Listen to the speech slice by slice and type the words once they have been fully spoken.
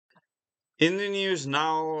In the news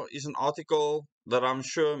now is an article that I'm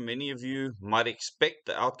sure many of you might expect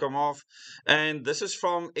the outcome of, and this is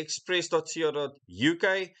from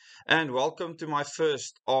express.co.uk. And welcome to my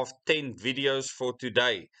first of 10 videos for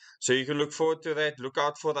today. So you can look forward to that, look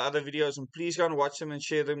out for the other videos, and please go and watch them and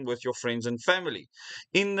share them with your friends and family.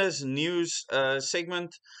 In this news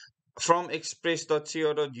segment, from express.co.uk,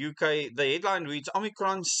 the headline reads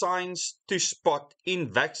Omicron signs to spot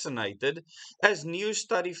in vaccinated as new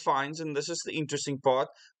study finds, and this is the interesting part,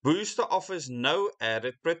 booster offers no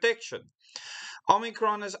added protection.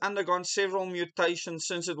 Omicron has undergone several mutations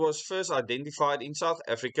since it was first identified in South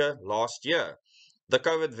Africa last year. The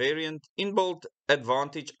COVID variant inbuilt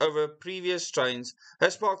advantage over previous strains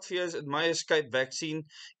has sparked fears it may escape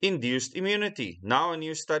vaccine-induced immunity. Now a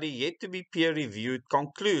new study yet to be peer-reviewed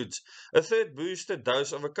concludes a third booster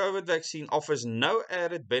dose of a COVID vaccine offers no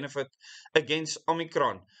added benefit against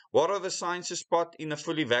Omicron. What are the signs to spot in a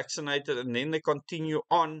fully vaccinated? And then they continue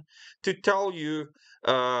on to tell you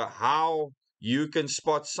how you can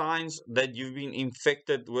spot signs that you've been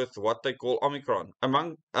infected with what they call Omicron. I'm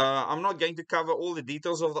not going to cover all the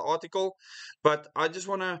details of the article, but I just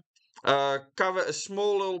want to cover a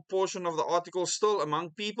small little portion of the article. Still, among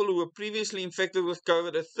people who were previously infected with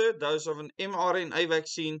COVID, a third dose of an mRNA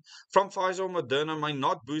vaccine from Pfizer or Moderna may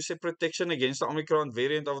not boost their protection against the Omicron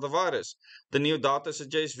variant of the virus. The new data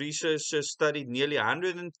suggests researchers studied nearly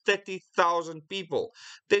 130,000 people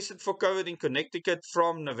tested for COVID in Connecticut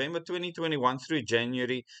from November 2021 through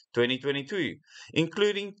January 2022,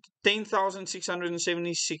 including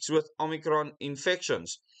 10,676 with Omicron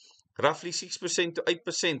infections. Roughly 6% to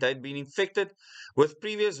 8% had been infected with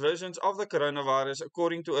previous versions of the coronavirus,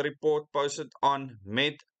 according to a report posted on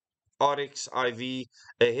medRxiv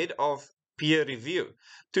ahead of peer review.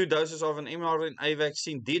 2 doses of an mRNA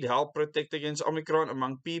vaccine did help protect against Omicron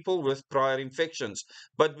among people with prior infections,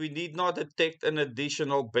 but we did not detect an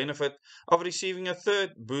additional benefit of receiving a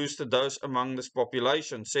third booster dose among this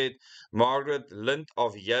population, said Margaret Lind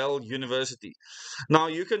of Yale University. Now,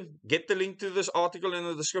 you can get the link to this article in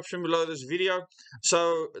the description below this video.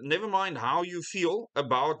 So, never mind how you feel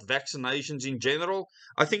about vaccinations in general.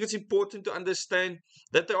 I think it's important to understand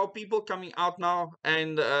that there are people coming out now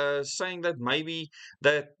and saying that maybe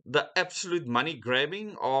that the absolute money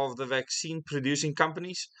grabbing of the vaccine producing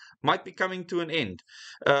companies might be coming to an end.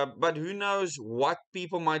 But who knows what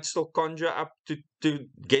people might still conjure up to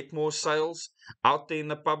get more sales out there in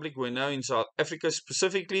the public. We know in South Africa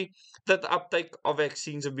specifically that the uptake of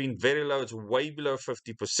vaccines have been very low. It's way below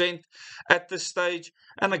 50% at this stage,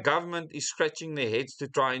 and the government is scratching their heads to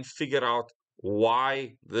try and figure out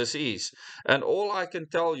why this is. And all I can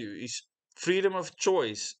tell you is freedom of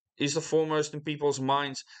choice is the foremost in people's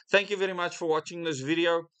minds. Thank you very much for watching this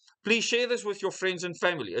video. Please share this with your friends and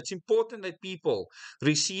family. It's important that people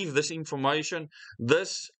receive this information.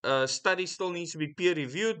 This study still needs to be peer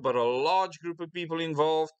reviewed, but a large group of people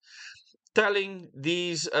involved telling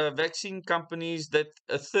these vaccine companies that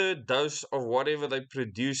a third dose of whatever they're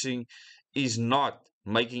producing is not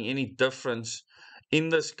making any difference, in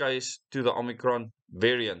this case, to the Omicron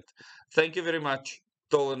variant. Thank you very much.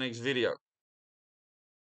 Till the next video.